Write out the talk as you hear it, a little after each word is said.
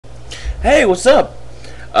Hey, what's up?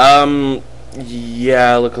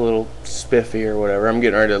 Yeah, I look a little spiffy or whatever. I'm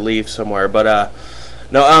getting ready to leave somewhere, but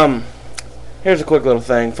no, here's a quick little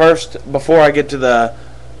thing. First, before I get to the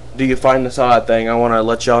do you find this odd thing, I want to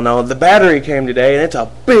let y'all know the battery came today, and it's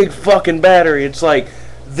a big fucking battery. It's like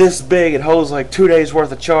this big. It holds like 2 days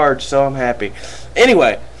worth of charge, so I'm happy.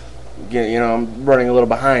 Anyway, I'm running a little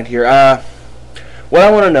behind here. What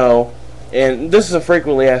I want to know, and this is a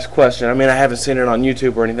frequently asked question. I mean, I haven't seen it on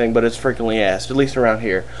YouTube or anything, but it's frequently asked, at least around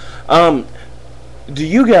here. Do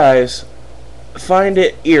you guys find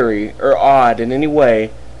it eerie or odd in any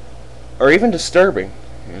way, or even disturbing?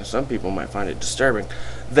 Some people might find it disturbing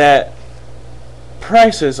that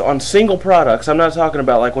prices on single products. I'm not talking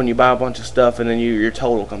about like when you buy a bunch of stuff and then your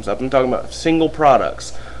total comes up. I'm talking about single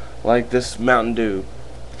products, like this Mountain Dew.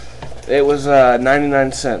 It was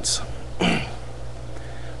 99 cents.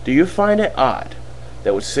 Do you find it odd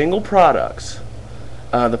that with single products,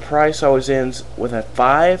 the price always ends with a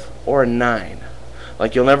 5 or a 9?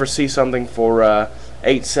 Like you'll never see something for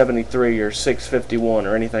 $8.73 or $6.51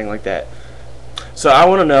 or anything like that. So I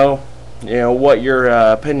want to know, what your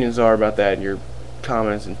opinions are about that, and your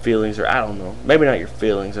comments and feelings, or I don't know, maybe not your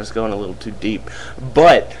feelings. That's going a little too deep.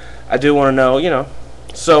 But I do want to know,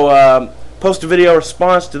 So post a video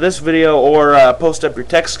response to this video, or post up your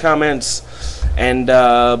text comments, and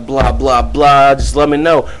blah blah blah. Just let me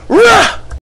know. Rah!